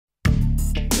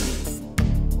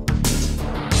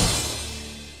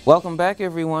Welcome back,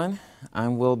 everyone.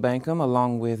 I'm Will Bankham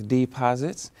along with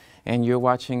eDeposits, and you're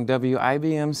watching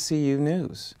IBM CU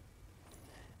News.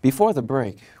 Before the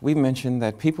break, we mentioned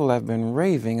that people have been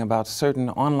raving about certain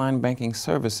online banking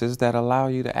services that allow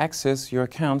you to access your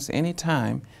accounts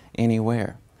anytime,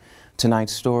 anywhere.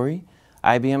 Tonight's story,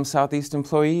 IBM Southeast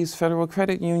Employees Federal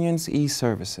Credit Union's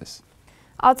e-services.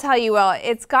 I'll tell you, Will,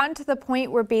 it's gotten to the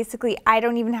point where basically I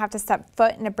don't even have to step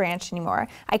foot in a branch anymore.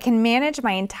 I can manage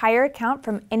my entire account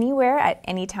from anywhere at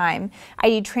any time. I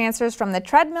do transfers from the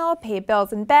treadmill, pay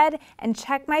bills in bed, and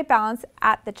check my balance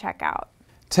at the checkout.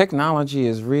 Technology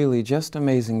is really just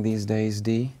amazing these days,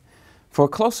 Dee. For a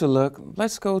closer look,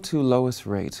 let's go to Lois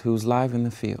Rates, who's live in the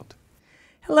field.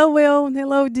 Hello, Will.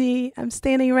 Hello, Dee. I'm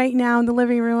standing right now in the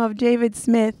living room of David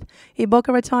Smith, a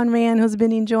Boca Raton man who's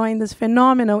been enjoying this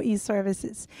phenomenal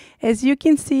e-services. As you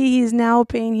can see, he's now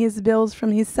paying his bills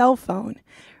from his cell phone.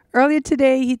 Earlier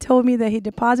today, he told me that he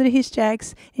deposited his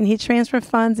checks and he transferred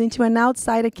funds into an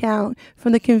outside account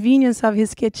from the convenience of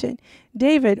his kitchen.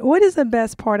 David, what is the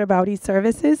best part about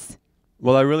e-services?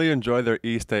 Well, I really enjoy their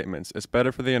e-statements. It's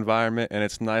better for the environment, and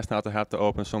it's nice not to have to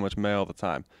open so much mail all the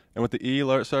time. And with the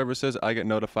e-alert services, I get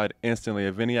notified instantly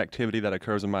of any activity that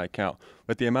occurs in my account.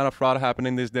 With the amount of fraud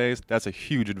happening these days, that's a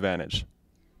huge advantage.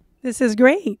 This is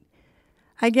great.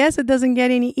 I guess it doesn't get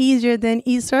any easier than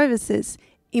e-services.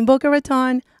 In Boca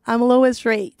Raton, I'm Lois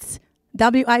Rates,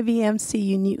 IBM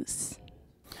CU News.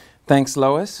 Thanks,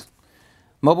 Lois.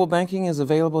 Mobile banking is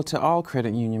available to all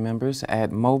credit union members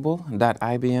at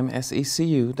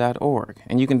mobile.ibmsecu.org,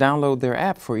 and you can download their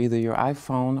app for either your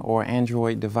iPhone or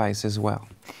Android device as well.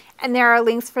 And there are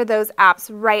links for those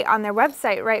apps right on their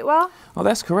website, right, Will? Oh,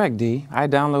 that's correct, Dee. I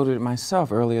downloaded it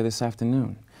myself earlier this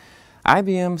afternoon.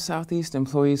 IBM Southeast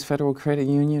Employees Federal Credit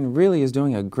Union really is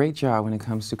doing a great job when it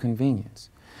comes to convenience.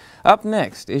 Up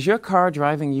next, is your car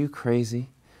driving you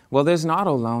crazy? Well, there's an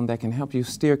auto loan that can help you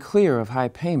steer clear of high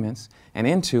payments and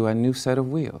into a new set of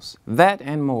wheels. That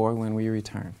and more when we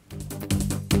return.